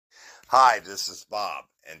Hi, this is Bob,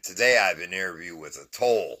 and today I have an interview with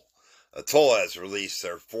Atoll. Atoll has released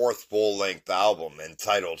their fourth full-length album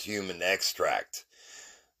entitled Human Extract.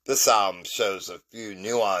 This album shows a few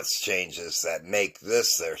nuance changes that make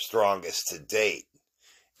this their strongest to date.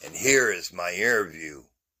 And here is my interview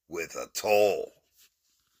with Atoll.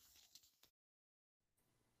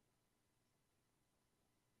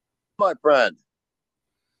 My friend.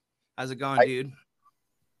 How's it going, dude?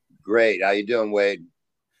 Great. How you doing, Wade?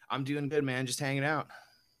 I'm doing good, man. Just hanging out.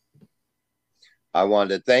 I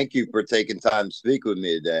wanted to thank you for taking time to speak with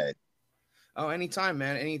me today. Oh, anytime,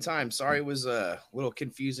 man. Anytime. Sorry it was a little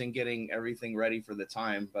confusing getting everything ready for the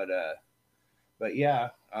time, but yeah,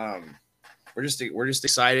 we're just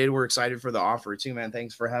excited. We're excited for the offer too, man.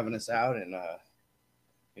 Thanks for having us out, and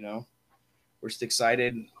you know, we're just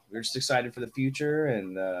excited. We're just excited for the future,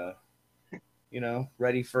 and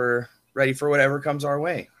ready for whatever comes our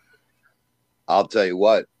way. I'll tell you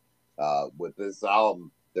what, with this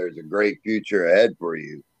album, there's a great future ahead for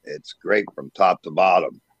you. It's great from top to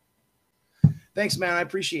bottom. Thanks, man. I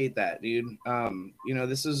appreciate that, dude. I feel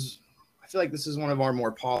like this is one of our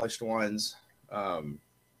more polished ones. And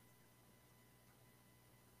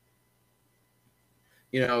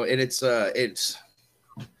it's I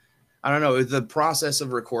don't know, the process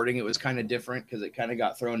of recording it was kind of different because it kind of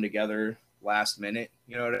got thrown together last minute.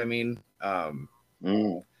 You know what I mean?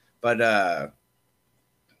 But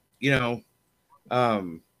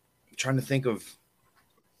trying to think of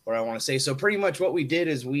what I want to say. So pretty much what we did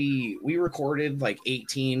is we recorded like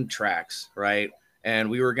 18 tracks, right? And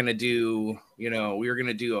we were gonna do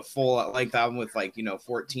a full length album with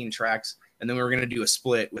 14 tracks, and then we were gonna do a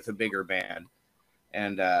split with a bigger band.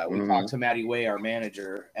 And we talked to Matty Way, our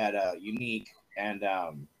manager at Unique, and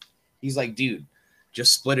he's like, dude,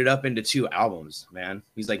 just split it up into 2 albums, man.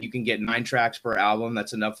 He's like, you can get 9 tracks per album.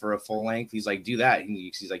 That's enough for a full length. He's like, do that.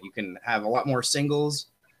 He's like, you can have a lot more singles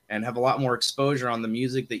and have a lot more exposure on the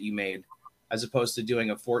music that you made as opposed to doing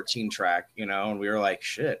a 14 track, and we were like,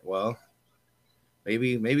 shit, well,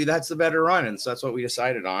 maybe that's the better run. And so that's what we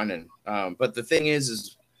decided on. And, but the thing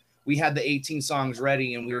is we had the 18 songs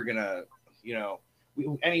ready and we were going to,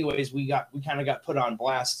 we kind of got put on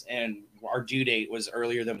blast and our due date was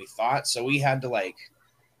earlier than we thought. So we had to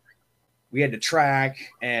track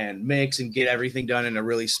and mix and get everything done in a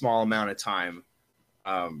really small amount of time.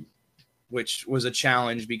 Which was a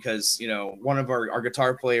challenge because, one of our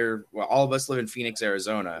guitar player, well, all of us live in Phoenix,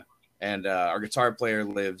 Arizona, and our guitar player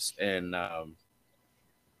lives in,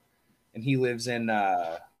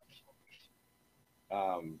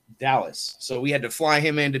 Dallas. So we had to fly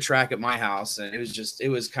him in to track at my house, and it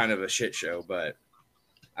was kind of a shit show, but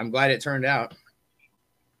I'm glad it turned out.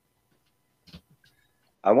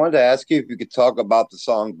 I wanted to ask you if you could talk about the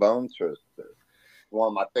song Bone Twister, one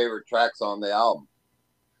of my favorite tracks on the album.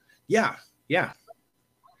 Yeah,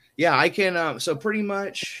 I can. So pretty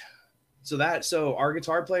much, so our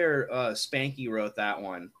guitar player, Spanky, wrote that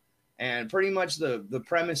one. And pretty much the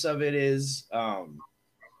premise of it is,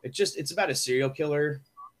 it's about a serial killer.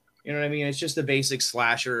 You know what I mean? It's just a basic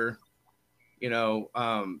slasher,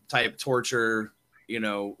 type torture,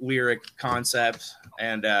 lyric concept.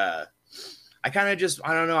 And, I kind of just,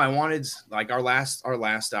 I don't know. I wanted like our last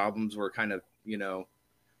albums were kind of,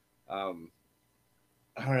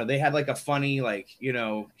 I don't know. They had like a funny,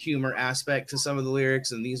 humor aspect to some of the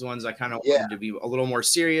lyrics, and these ones I kind of wanted to be a little more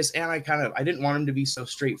serious. And I didn't want them to be so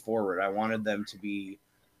straightforward. I wanted them to be,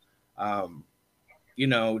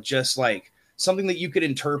 just like something that you could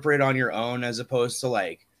interpret on your own, as opposed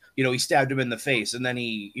to he stabbed him in the face and then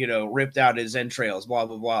he, ripped out his entrails, blah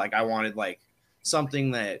blah blah. Like I wanted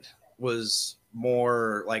something that was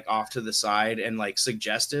more off to the side and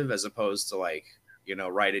suggestive, as opposed to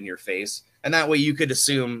right in your face. And that way you could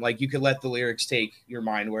assume, you could let the lyrics take your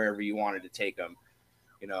mind wherever you wanted to take them,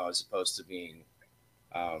 as opposed to being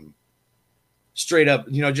straight up,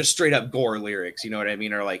 just straight up gore lyrics. You know what I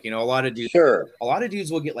mean? Or a lot of dudes, a lot of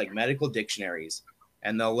dudes will get medical dictionaries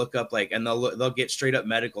and they'll look up and they'll get straight up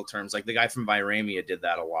medical terms. Like the guy from Viremia did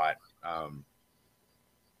that a lot.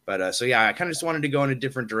 So yeah, I kind of just wanted to go in a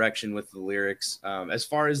different direction with the lyrics. As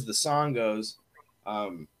far as the song goes,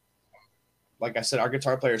 like I said, our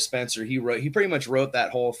guitar player Spencer, he pretty much wrote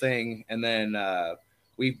that whole thing, and then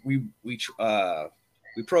we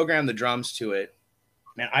programmed the drums to it.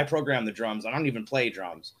 Man, I programmed the drums. I don't even play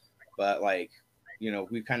drums, but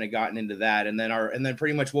we've kind of gotten into that, and then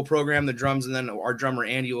pretty much we'll program the drums, and then our drummer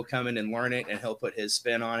Andy will come in and learn it, and he'll put his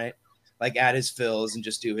spin on it, add his fills and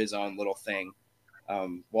just do his own little thing,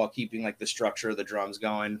 while keeping the structure of the drums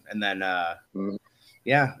going, and then.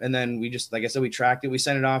 Yeah, and then we just, like I said, we tracked it. We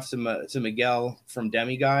sent it off to Miguel from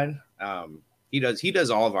Demigod, He does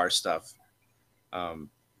all of our stuff.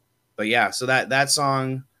 But yeah, so that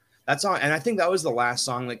song, and I think that was the last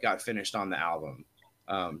song that got finished on the album.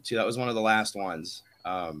 Too, that was one of the last ones.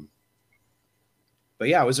 But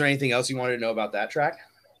yeah, was there anything else you wanted to know about that track?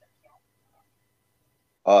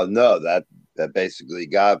 No, that basically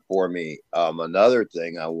got it for me. Another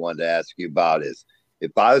thing I wanted to ask you about is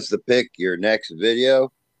if I was to pick your next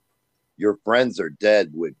video, Your Friends Are Dead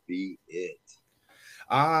would be it.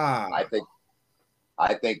 Ah, I think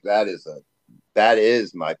I think that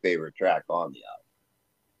is my favorite track on the album.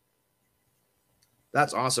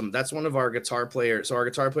 that's awesome. That's one of our guitar players. So our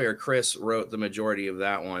guitar player Chris wrote the majority of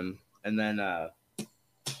that one, and then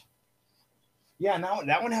yeah, now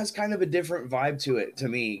that one has kind of a different vibe to it to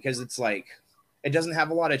me because it's like it doesn't have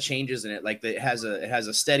a lot of changes in it. Like it has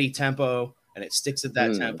a steady tempo and it sticks at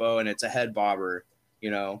that Mm, tempo and it's a head bobber, you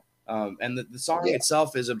know. And the song yeah,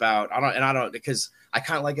 itself is about I don't because I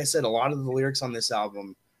kind of like I said a lot of the lyrics on this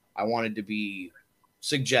album I wanted to be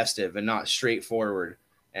suggestive and not straightforward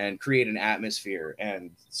and create an atmosphere.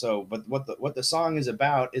 And so, but what the song is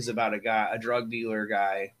about a drug dealer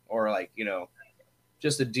guy, or like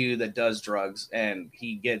just a dude that does drugs and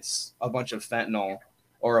he gets a bunch of fentanyl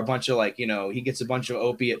or a bunch of he gets a bunch of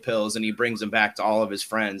opiate pills and he brings them back to all of his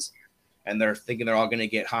friends and they're thinking they're all going to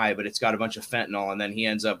get high, but it's got a bunch of fentanyl. And then he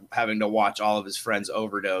ends up having to watch all of his friends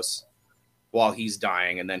overdose while he's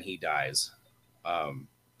dying. And then he dies.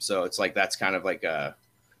 So it's like, that's kind of like a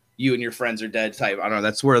you and your friends are dead type. I don't know.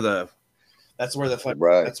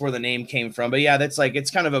 right. That's where the name came from. But yeah, that's like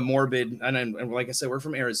it's kind of a morbid. And like I said, we're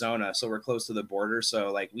from Arizona, so we're close to the border.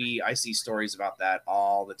 So like I see stories about that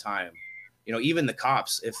all the time. Even the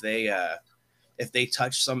cops, if they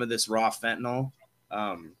touch some of this raw fentanyl,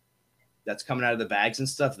 um, that's coming out of the bags and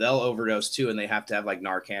stuff, they'll overdose too, and they have to have like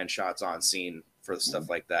Narcan shots on scene for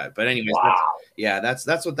stuff like that. But anyways, Wow. that's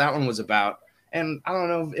what that one was about. And I don't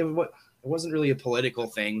know, it wasn't really a political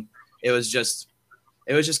thing. It was just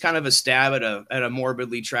kind of a stab at a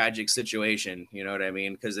morbidly tragic situation. You know what I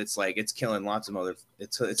mean? Because it's like it's killing lots of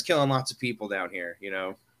it's killing lots of people down here.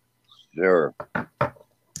 Sure.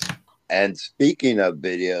 And speaking of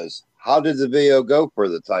videos, how did the video go for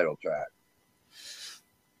the title track?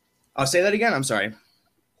 I'll say that again. I'm sorry.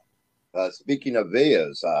 Speaking of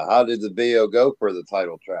videos, how did the video go for the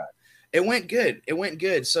title track? It went good. It went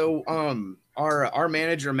good. So our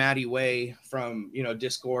manager Matty Way from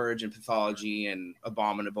Disgorge and Pathology and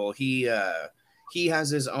Abominable, he has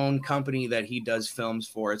his own company that he does films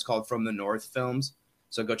for. It's called From the North Films.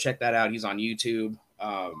 So go check that out. He's on YouTube.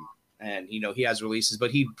 And he has releases,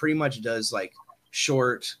 but he pretty much does like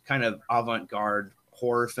short kind of avant-garde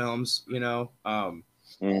horror films,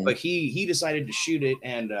 but he decided to shoot it.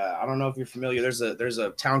 And I don't know if you're familiar. There's a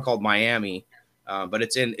town called Miami, but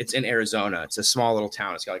it's in Arizona. It's a small little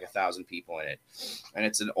town. It's got like 1,000 people in it, and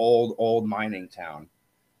it's an old mining town.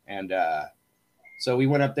 And so we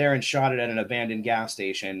went up there and shot it at an abandoned gas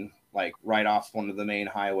station, like right off one of the main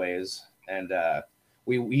highways. And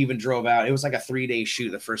we even drove out. It was like a 3-day shoot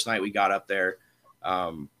the first night we got up there.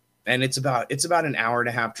 And it's about an hour and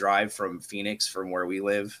a half drive from Phoenix, from where we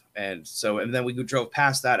live. And then we drove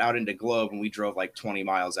past that out into Globe, and we drove like 20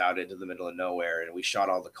 miles out into the middle of nowhere, and we shot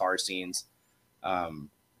all the car scenes. And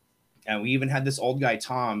we even had this old guy,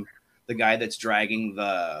 Tom, the guy that's dragging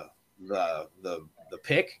the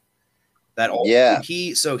pick. That old, Yeah.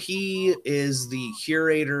 he is the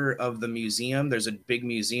curator of the museum. There's a big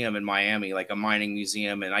museum in Miami, like a mining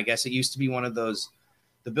museum, and I guess it used to be one of those.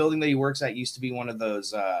 The building that he works at used to be one of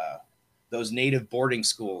those native boarding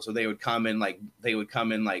schools. So they would come and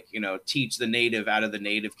teach the native out of the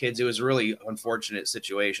native kids. It was a really unfortunate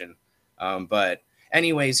situation. But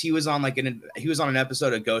anyways, he was on an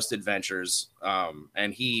episode of Ghost Adventures,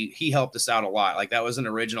 and he helped us out a lot. Like that was an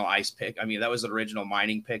original ice pick. I mean, that was an original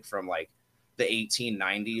mining pick from like the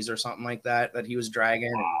 1890s or something like that he was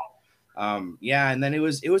dragging. Yeah, and then it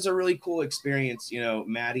was a really cool experience.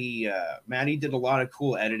 Maddie did a lot of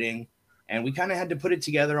cool editing, and we kind of had to put it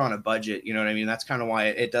together on a budget. You know what I mean? That's kind of why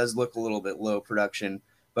it does look a little bit low production,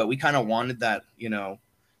 but we kind of wanted that.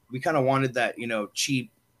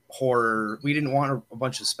 Cheap horror. We didn't want a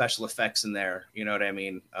bunch of special effects in there. You know what I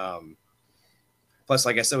mean? Plus,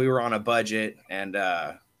 like I said, we were on a budget, and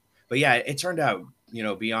but yeah, it turned out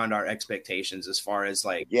beyond our expectations as far as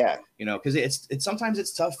like Yeah. because it's sometimes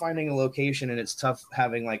it's tough finding a location, and it's tough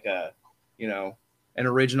having like a an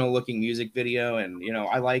original looking music video, and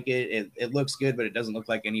I like it looks good, but it doesn't look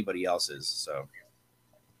like anybody else's. So,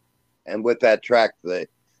 And with that track, the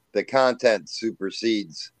content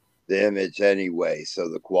supersedes the image anyway, so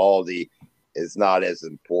the quality is not as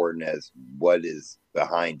important as what is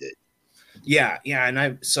behind it. Yeah, and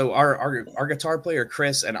our guitar player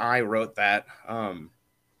Chris and I wrote that.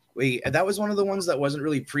 We that was one of the ones that wasn't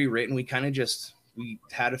really pre-written. We kind of just we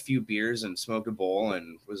had a few beers and smoked a bowl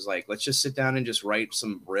and was like, let's just sit down and just write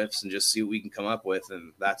some riffs and just see what we can come up with.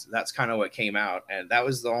 And that's kind of what came out. And that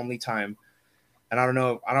was the only time. And I don't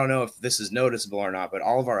know if this is noticeable or not, but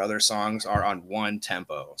all of our other songs are on one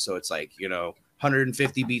tempo. So it's like,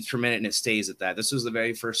 150 beats per minute and it stays at that. This was the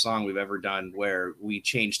very first song we've ever done where we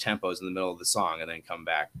change tempos in the middle of the song and then come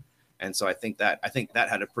back. And so I think that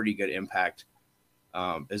had a pretty good impact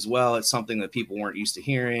as well. It's something that people weren't used to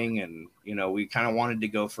hearing, and we kind of wanted to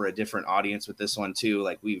go for a different audience with this one too.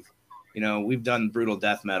 Like we've done brutal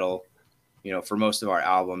death metal, for most of our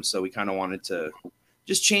albums, so we kind of wanted to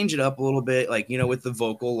just change it up a little bit, like with the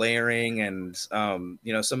vocal layering and some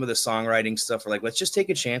of the songwriting stuff. We're like, let's just take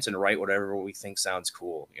a chance and write whatever we think sounds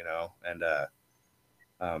cool, and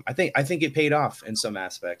I think it paid off in some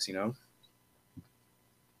aspects.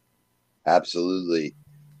 Absolutely.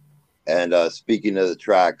 And speaking of the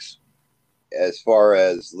tracks, as far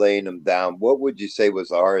as laying them down, what would you say was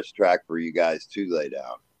the hardest track for you guys to lay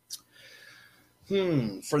down?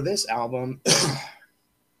 For this album,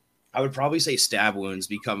 I would probably say Stab Wounds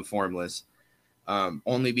Become Formless,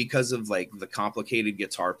 only because of like the complicated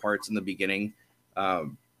guitar parts in the beginning.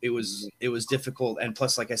 It was difficult, and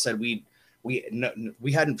plus, like I said, we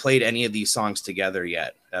hadn't played any of these songs together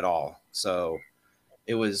yet at all, so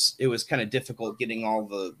it was kind of difficult getting all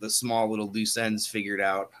the small little loose ends figured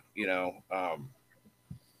out.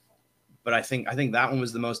 But I think that one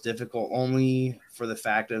was the most difficult, only for the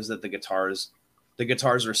fact is that the guitars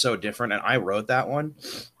are so different, and I wrote that one,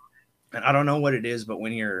 and I don't know what it is, but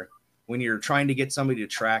when you're trying to get somebody to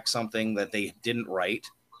track something that they didn't write,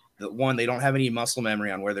 that one, they don't have any muscle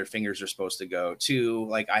memory on where their fingers are supposed to go. Two,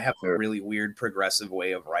 like I have a Sure. really weird progressive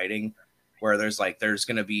way of writing where there's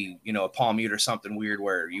going to be, a palm mute or something weird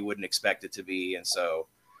where you wouldn't expect it to be. And so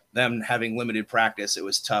them having limited practice, it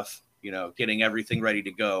was tough, getting everything ready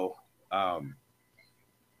to go. Um,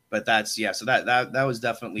 but that's yeah, so that was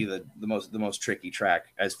definitely the most tricky track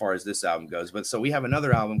as far as this album goes. But so we have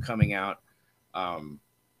another album coming out, um,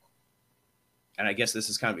 and I guess this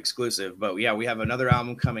is kind of exclusive, but yeah, we have another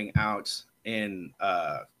album coming out in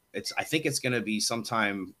it's I think it's going to be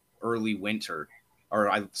sometime early winter, or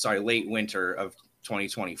I'm sorry, late winter of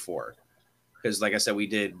 2024. Because like I said,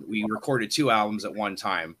 we recorded two albums at one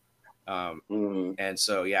time, um, Mm-hmm. and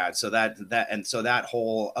so yeah, so that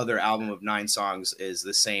whole other album of 9 songs is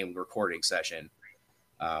the same recording session.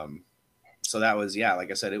 Um, so that was, yeah,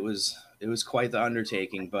 like I said, it was quite the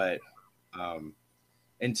undertaking, but um,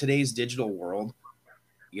 in today's digital world,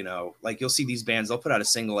 like you'll see these bands, they'll put out a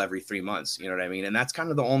single every 3 months. You know what I mean? And that's kind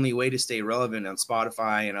of the only way to stay relevant on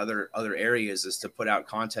Spotify and other areas, is to put out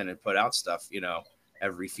content and put out stuff,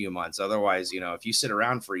 every few months. Otherwise, if you sit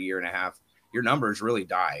around for a year and a half, your numbers really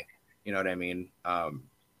die. You know what I mean?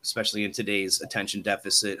 Especially in today's attention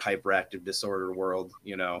deficit, hyperactive disorder world.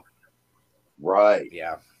 Right.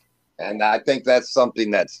 Yeah, And I think that's something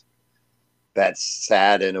that's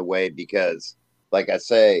sad in a way because, like I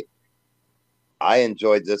say, I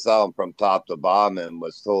enjoyed this album from top to bottom and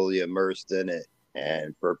was totally immersed in it.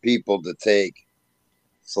 And for people to take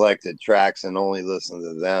selected tracks and only listen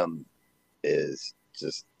to them is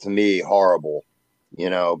just, to me, horrible,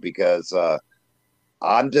 because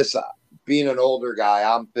I'm just being an older guy.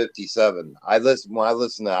 I'm 57. When I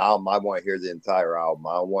listen to the album, I want to hear the entire album.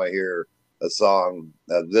 I don't want to hear a song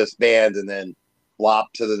of this band and then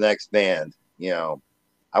flop to the next band.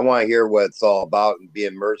 I want to hear what it's all about and be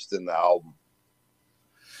immersed in the album.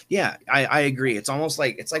 yeah, I agree. It's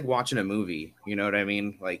like watching a movie. You know what I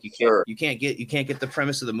mean? Like you can't Sure. you can't get you can't get the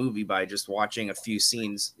premise of the movie by just watching a few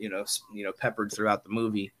scenes, peppered throughout the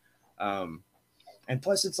movie. Um, and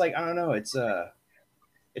plus, it's like, I don't know. It's tough.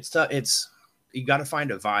 It's You got to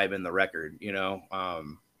find a vibe in the record.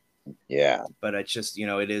 Yeah. But it's just,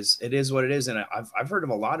 it is what it is. And I've heard of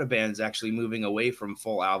a lot of bands actually moving away from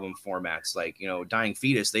full album formats, like, Dying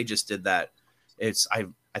Fetus. They just did that.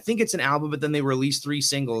 I think it's an album, but then they release 3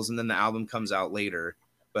 singles and then the album comes out later.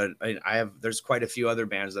 But there's quite a few other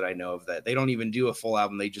bands that I know of that they don't even do a full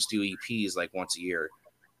album. They just do EPs like once a year.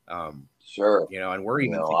 Um, Sure. and we're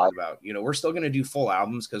even I thinking about, we're still going to do full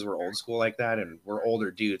albums because we're old school like that. And we're older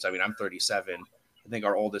dudes. I mean, I'm 37. I think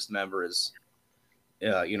our oldest member is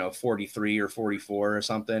 43 or 44 or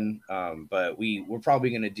something. But we're probably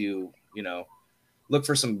going to do, look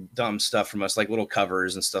for some dumb stuff from us, like little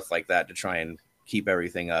covers and stuff like that, to try and keep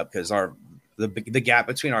everything up. Cause the gap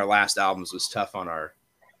between our last albums was tough on our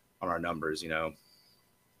numbers.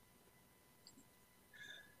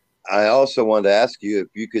 I also wanted to ask you if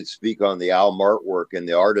you could speak on the album artwork and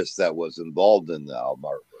the artist that was involved in the album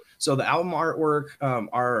artwork. So the album artwork,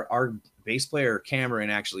 our bass player Cameron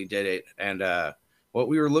actually did it, and what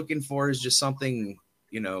we were looking for is just something,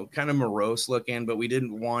 you know, kind of morose looking, but we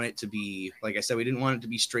didn't want it to be, like I said, we didn't want it to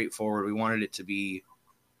be straightforward. We wanted it to be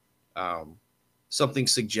um, something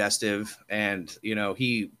suggestive, and you know,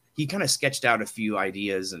 he kind of sketched out a few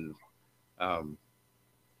ideas, and um,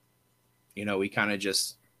 you know, we kind of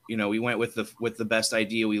just, you know, we went with the best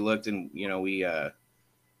idea we looked, and you know, we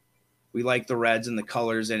liked the reds and the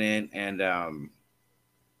colors in it, and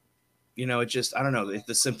you know, it just, I don't know,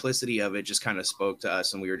 the simplicity of it just kind of spoke to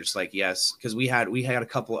us, and we were just like, yes, because we had a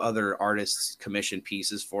couple other artists commission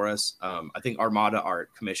pieces for us. I think Armada Art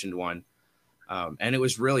commissioned one, and it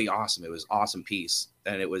was really awesome. It was awesome piece,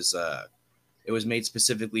 and it was made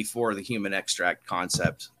specifically for the human extract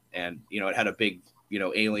concept, and you know, it had a big, you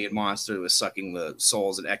know, alien monster that was sucking the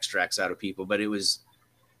souls and extracts out of people, but it was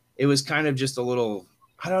kind of just a little,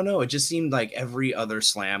 I don't know, it just seemed like every other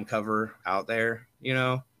slam cover out there, you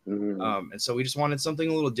know. Mm-hmm. And so we just wanted something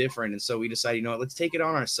a little different, and so we decided, you know what, let's take it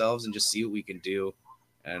on ourselves and just see what we can do.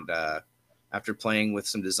 And after playing with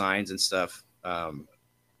some designs and stuff,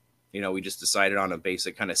 you know, we just decided on a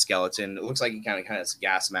basic kind of skeleton. It looks like it kind of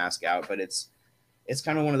gas mask out, but it's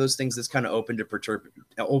kind of one of those things that's kind of open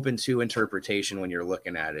to interpretation when you're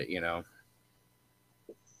looking at it, you know.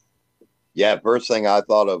 Yeah, first thing I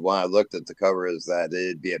thought of when I looked at the cover is that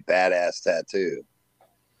it'd be a badass tattoo.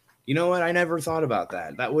 You know what? I never thought about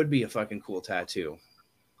that. That would be a fucking cool tattoo.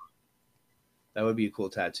 That would be a cool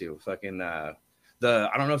tattoo. Fucking the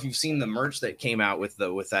I don't know if you've seen the merch that came out with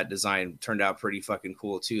that design. Turned out pretty fucking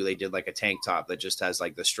cool too. They did like a tank top that just has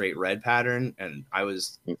like the straight red pattern, and I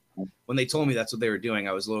was, when they told me that's what they were doing,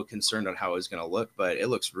 I was a little concerned on how it was going to look, but it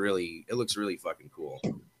looks really fucking cool.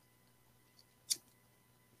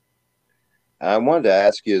 I wanted to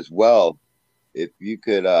ask you as well if you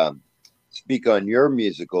could speak on your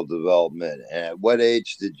musical development and at what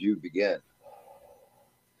age did you begin?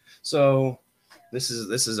 So this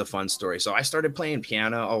is a fun story. So I started playing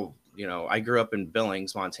piano. Oh, you know, I grew up in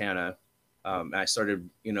Billings, Montana. And I started,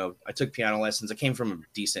 you know, I took piano lessons. I came from a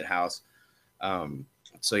decent house. Um,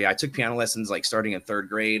 so yeah, I took piano lessons like starting in third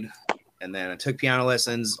grade, and then I took piano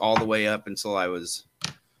lessons all the way up until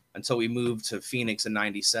we moved to Phoenix in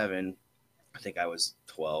 '97. I think I was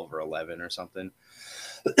 12 or 11 or something.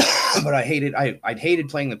 But I'd hated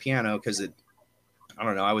playing the piano because I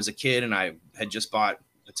don't know, I was a kid and I had just bought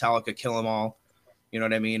Metallica Kill 'Em All, you know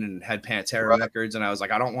what I mean, and had Pantera Right. records, and I was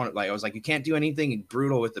like, I don't want it. Like, I was like, you can't do anything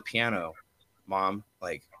brutal with the piano, mom.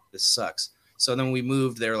 Like, this sucks. So then we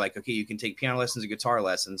moved. They were like, okay, you can take piano lessons and guitar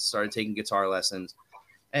lessons. Started taking guitar lessons,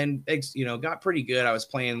 and you know, got pretty good. I was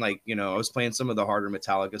playing like, you know, I was playing some of the harder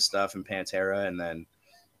Metallica stuff and Pantera, and then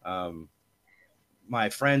um, my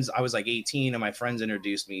friends, I was like 18, and my friends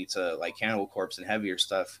introduced me to like Cannibal Corpse and heavier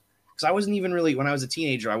stuff, because I wasn't even really, when I was a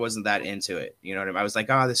teenager, I wasn't that into it. You know what I mean? I was like,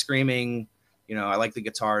 the screaming, you know, I like the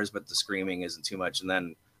guitars, but the screaming isn't too much. And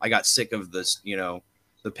then I got sick of this, you know,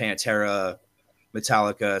 the Pantera,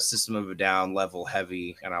 Metallica, System of a Down level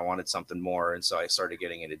heavy, and I wanted something more. And so I started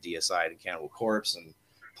getting into DSI and Cannibal Corpse and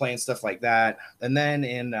playing stuff like that. And then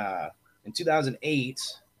in 2008,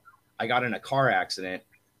 I got in a car accident,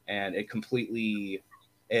 and it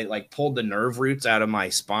like pulled the nerve roots out of my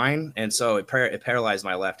spine, and so it paralyzed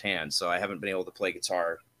my left hand. So I haven't been able to play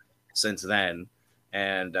guitar since then.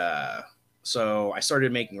 And so I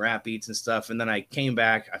started making rap beats and stuff, and then I came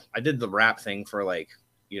back. I did the rap thing for like,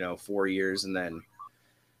 you know, 4 years, and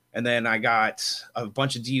then I got a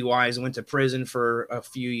bunch of DUIs, went to prison for a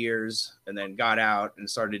few years, and then got out and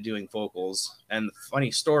started doing vocals. And the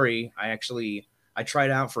funny story, I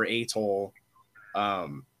tried out for Atoll,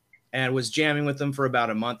 um, and was jamming with them for about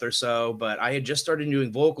a month or so. But I had just started doing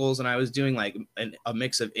vocals, and I was doing like a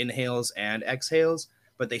mix of inhales and exhales,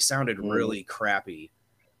 but they sounded Mm-hmm. really crappy.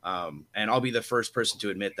 And I'll be the first person to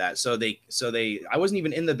admit that. I wasn't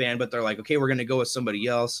even in the band, but they're like, okay, we're gonna go with somebody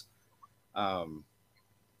else. Um,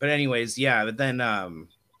 but anyways, yeah. But then, kind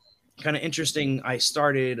of interesting. I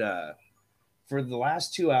started for the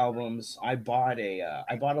last two albums. I bought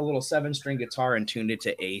a little 7 string guitar and tuned it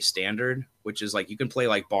to A standard, which is like you can play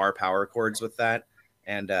like bar power chords with that.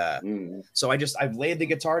 And Mm-hmm. so I've laid the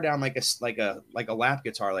guitar down like a lap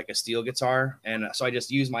guitar, like a steel guitar, and so I just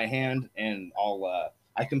use my hand, and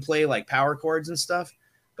I can play like power chords and stuff.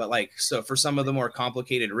 But like, so for some of the more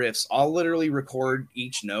complicated riffs, I'll literally record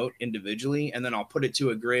each note individually, and then I'll put it to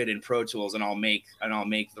a grid in Pro Tools, and I'll make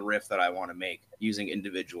the riff that I want to make using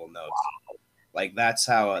individual notes. Like that's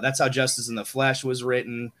how Justice in the Flesh was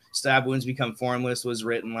written. Stab Wounds Become Formless was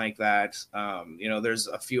written like that. You know, there's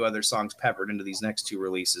a few other songs peppered into these next two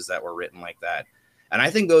releases that were written like that. And I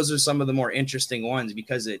think those are some of the more interesting ones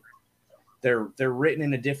because they're written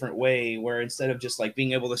in a different way where instead of just like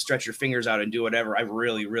being able to stretch your fingers out and do whatever, I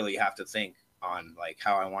really, really have to think on like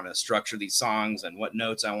how I want to structure these songs and what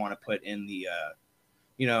notes I want to put in the,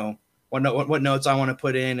 you know, what notes I want to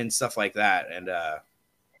put in and stuff like that. And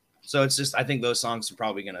so it's just, I think those songs are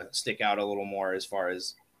probably going to stick out a little more as far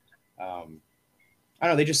as, I don't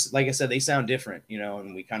know, they just, like I said, they sound different, you know,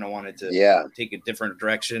 and we kind of wanted to take a different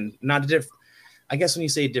direction, not a different, I guess when you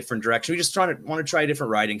say different direction, we just want to try a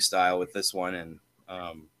different writing style with this one. And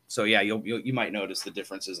so, yeah, you might notice the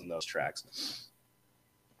differences in those tracks.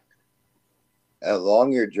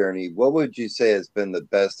 Along your journey, what would you say has been the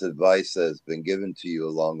best advice that has been given to you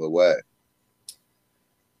along the way?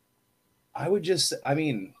 I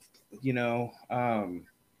mean, you know,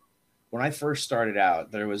 when I first started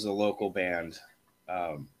out, there was a local band.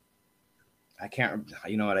 I can't,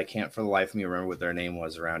 you know what? I can't for the life of me remember what their name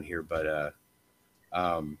was around here, but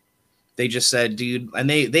they just said, dude, and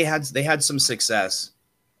they had some success.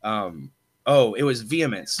 It was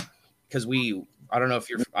Vehemence because I don't know if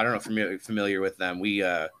you're familiar with them. We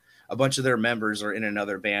a bunch of their members are in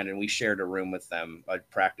another band, and we shared a room with them, a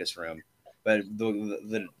practice room. But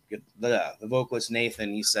the vocalist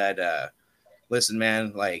Nathan, he said, "Listen,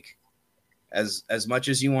 man, like as much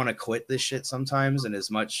as you want to quit this shit sometimes, and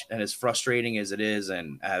as frustrating as it is,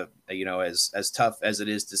 and you know, as tough as it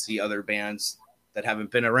is to see other bands that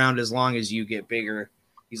haven't been around as long as you get bigger,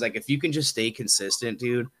 he's like, if you can just stay consistent,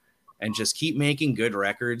 dude, and just keep making good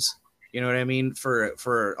records, you know what I mean, for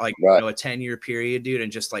like Right. you know, a 10-year period, dude,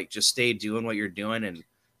 and just stay doing what you're doing, and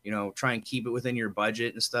you know, try and keep it within your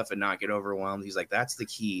budget and stuff, and not get overwhelmed." He's like, that's the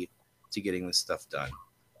key to getting this stuff done.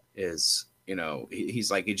 Is, you know,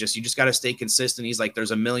 he's like, you just got to stay consistent. He's like,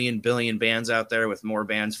 there's a million billion bands out there with more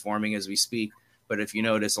bands forming as we speak, but if you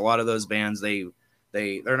notice, a lot of those bands,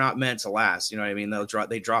 they're not meant to last. You know what I mean?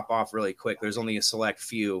 They drop off really quick. There's only a select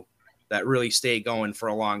few that really stay going for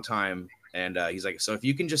a long time. And he's like, so if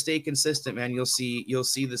you can just stay consistent, man, you'll see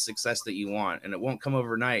the success that you want, and it won't come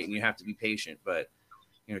overnight, and you have to be patient, but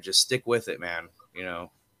you know, just stick with it, man. You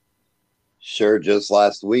know. Sure. Just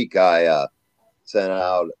last week, I sent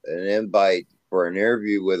out an invite for an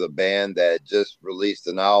interview with a band that just released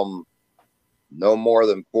an album no more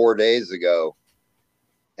than 4 days ago,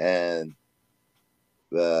 and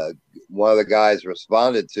one of the guys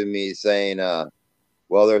responded to me saying,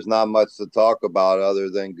 well, there's not much to talk about other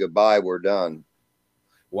than goodbye, we're done.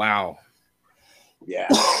 Wow. Yeah.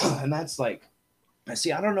 And that's like,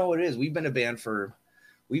 see, I don't know what it is. We've been a band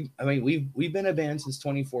we've been a band since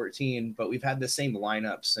 2014, but we've had the same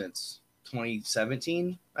lineup since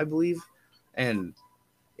 2017, I believe. And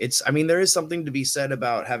there is something to be said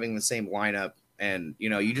about having the same lineup, and you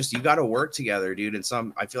know, you got to work together, dude.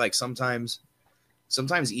 And I feel like sometimes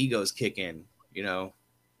egos kick in, you know.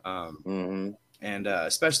 And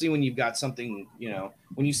especially when you've got something, you know,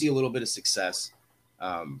 when you see a little bit of success,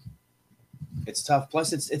 it's tough.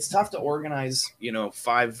 Plus it's tough to organize, you know,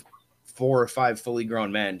 4 or 5 fully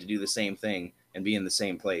grown men to do the same thing and be in the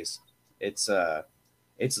same place. It's a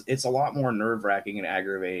lot more nerve-wracking and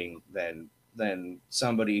aggravating than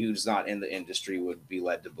somebody who's not in the industry would be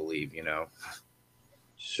led to believe, you know.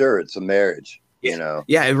 Sure, it's a marriage, you know.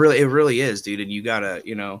 Yeah, it really is, dude. And you gotta,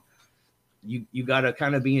 you know, you gotta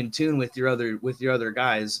kind of be in tune with your other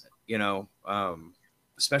guys, you know,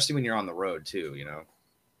 especially when you're on the road too, you know.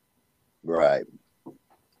 Right.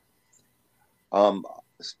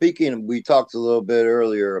 Speaking, we talked a little bit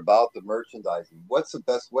earlier about the merchandising. What's the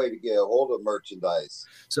best way to get a hold of merchandise?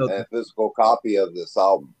 So a physical copy of this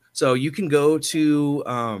album. So you can go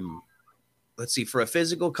to let's see, for a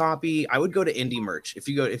physical copy, I would go to Indie Merch. If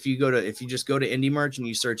you just go to Indie Merch and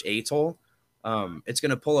you search Atoll, it's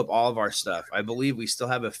going to pull up all of our stuff. I believe we still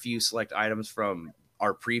have a few select items from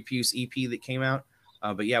our pre-Puce EP that came out.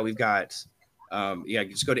 But yeah, we've got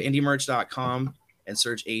just go to indiemerch.com and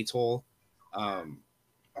search Atoll.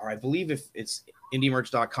 Or I believe if it's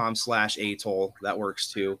indiemerch.com/Atoll, that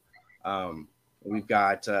works too. We've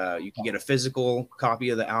got you can get a physical copy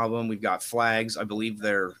of the album. We've got flags. I believe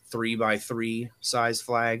they're 3x3 size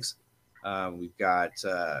flags. We've got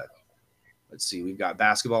let's see, we've got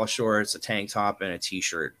basketball shorts, a tank top, and a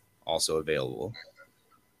t-shirt also available.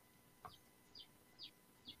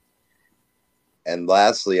 And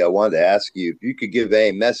lastly, I wanted to ask you if you could give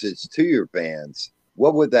a message to your fans,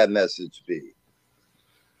 what would that message be?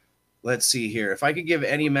 Let's see here. If I could give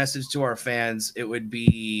any message to our fans, it would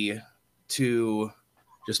be to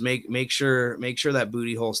just make sure that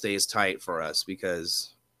booty hole stays tight for us,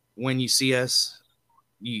 because when you see us,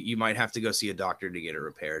 you might have to go see a doctor to get it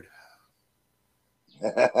repaired.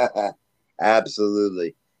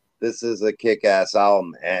 Absolutely. This is a kick-ass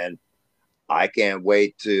album, and I can't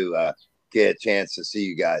wait to get a chance to see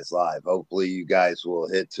you guys live. Hopefully you guys will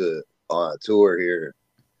hit to on a tour here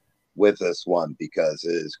with us one, because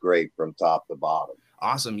it is great from top to bottom.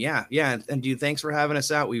 Awesome. Yeah. And dude, thanks for having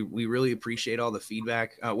us out. We really appreciate all the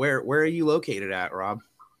feedback. Where are you located at, Rob?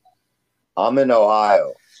 I'm in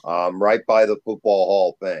Ohio. Right by the Football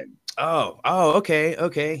Hall of Fame.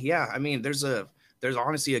 Okay. Yeah. I mean, there's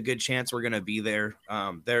honestly a good chance we're gonna be there.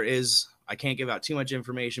 I can't give out too much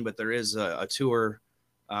information, but there is a tour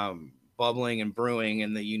bubbling and brewing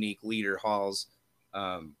in the unique leader halls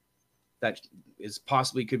that is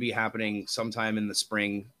possibly could be happening sometime in the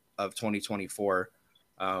spring of 2024.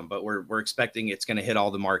 But we're expecting it's going to hit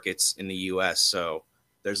all the markets in the U.S. So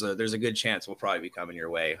there's a good chance we'll probably be coming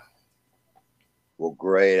your way. Well,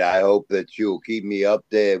 great. I hope that you'll keep me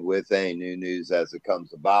updated with any new news as it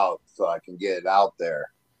comes about, so I can get it out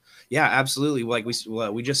there. Yeah, absolutely. Like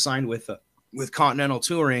we just signed with Continental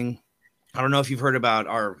Touring. I don't know if you've heard about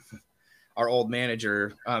our old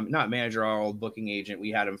manager, not manager, our old booking agent.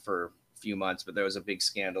 We had him for a few months, but there was a big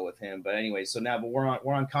scandal with him. But anyway, so now we're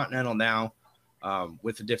on Continental now.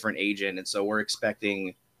 With a different agent, and so we're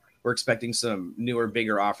expecting some newer,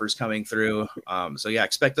 bigger offers coming through. So yeah,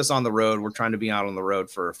 expect us on the road. We're trying to be out on the road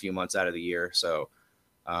for a few months out of the year. So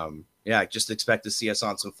yeah, just expect to see us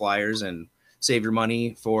on some flyers and save your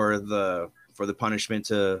money for the punishment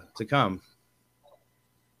to come.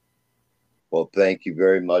 Well, thank you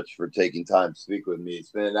very much for taking time to speak with me. It's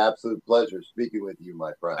been an absolute pleasure speaking with you,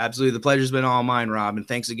 my friend. Absolutely, the pleasure's been all mine, Rob, and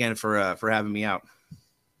thanks again for having me out.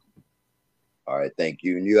 All right, thank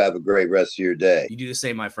you. And you have a great rest of your day. You do the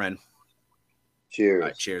same, my friend. Cheers. All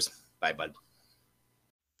right, cheers. Bye, bud.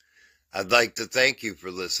 I'd like to thank you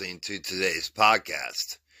for listening to today's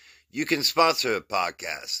podcast. You can sponsor the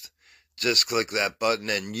podcast. Just click that button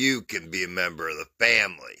and you can be a member of the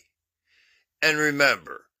family. And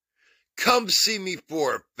remember, come see me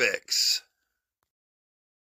for a fix.